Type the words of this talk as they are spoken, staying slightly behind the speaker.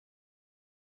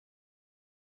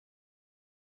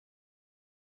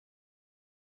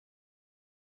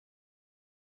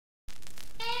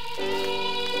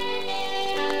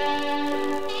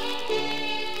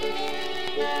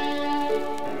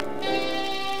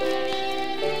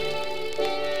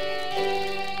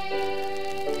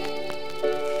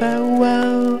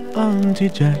Aunty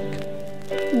Jack,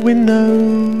 we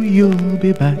know you'll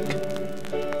be back.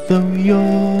 Though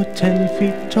you're 10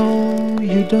 feet tall,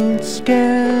 you don't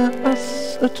scare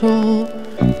us at all.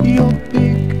 You're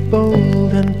big,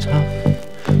 bold and tough,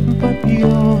 but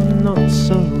you're not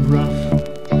so rough.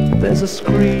 There's a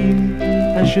scream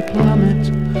as you plummet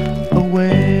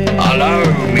away. Hello,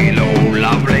 me little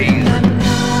lovelies.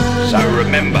 So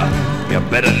remember, you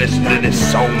better listen to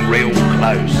this song real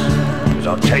close. Cause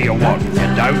I'll tell you what, if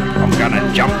you don't, I'm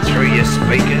gonna jump through your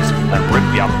speakers and rip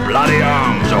your bloody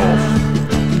arms off.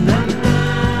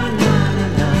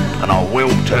 And I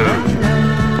will too.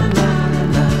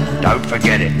 Don't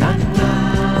forget it.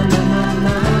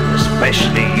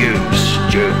 Especially you,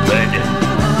 stupid.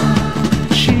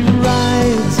 She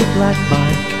rides a black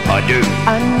bike, I do.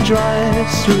 and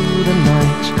drives through the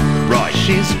night. Right.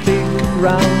 She's big,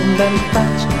 round and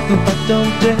fat, but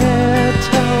don't dare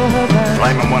tell her that.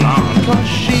 Flaming one arm. Cause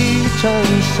she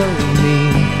turns so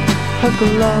mean, her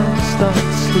glove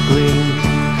starts to gleam,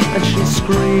 and she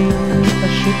screams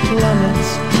as she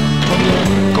plummets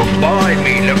away. Goodbye,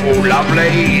 me little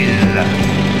lovelies.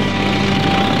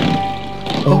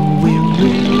 Oh, we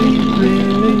really,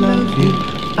 really love you,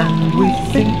 and we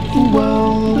think the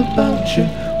world about you.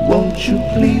 Won't you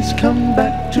please come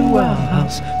back to our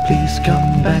house? Please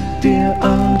come back, dear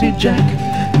Aunty Jack.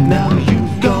 Now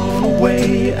you've gone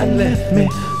away and left me.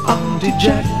 Aunty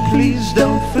Jack, please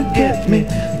don't forget me.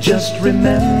 Just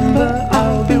remember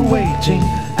I'll be waiting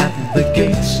at the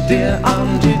gates, dear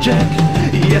Aunty Jack.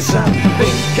 Yes, I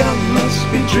think I must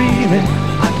be dreaming.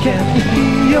 I can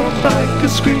hear your biker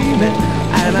screaming,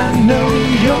 and I know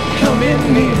you're coming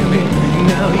near me.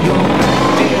 Now you're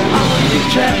back, dear Aunty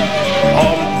Jack.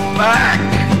 I'm back.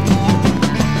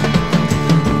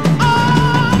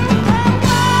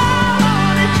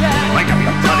 Make up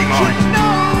your bloody mind.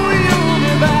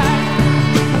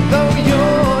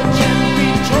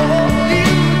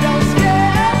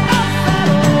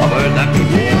 I've heard that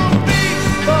before.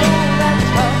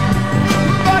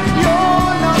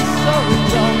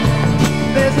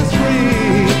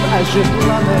 As you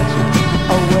plummet